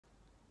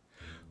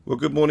Well,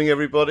 good morning,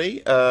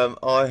 everybody.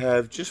 I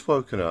have just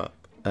woken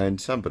up and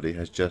somebody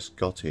has just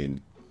got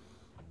in.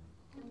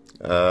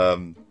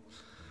 I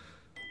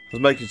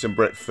was making some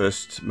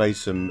breakfast, made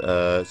some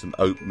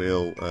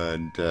oatmeal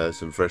and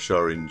some fresh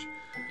orange,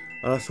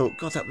 and I thought,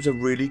 God, that was a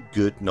really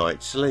good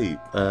night's sleep.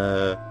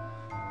 No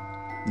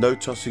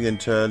tossing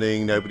and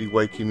turning, nobody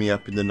waking me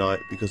up in the night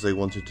because they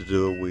wanted to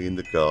do a wee in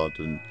the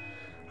garden.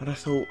 And I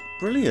thought,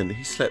 brilliant,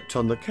 he slept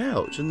on the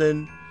couch. And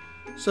then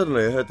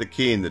suddenly I heard the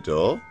key in the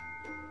door.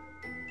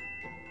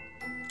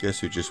 Guess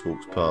who just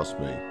walked past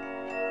me?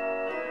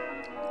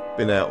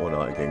 Been out all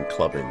night again,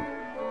 clubbing.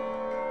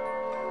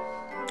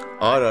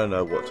 I don't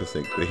know what to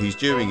think, but he's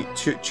chewing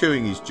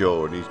his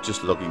jaw and he's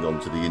just logging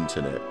onto the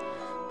internet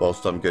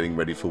whilst I'm getting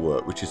ready for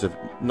work, which is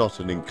not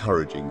an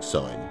encouraging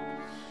sign.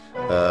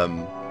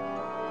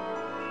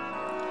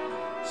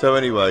 So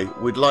anyway,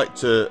 we'd like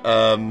to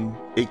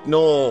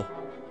ignore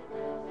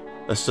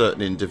a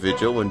certain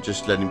individual and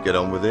just let him get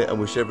on with it, and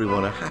wish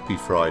everyone a happy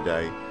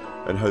Friday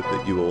and hope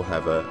that you all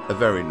have a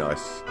very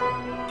nice,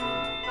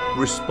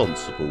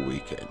 responsible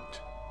weekend.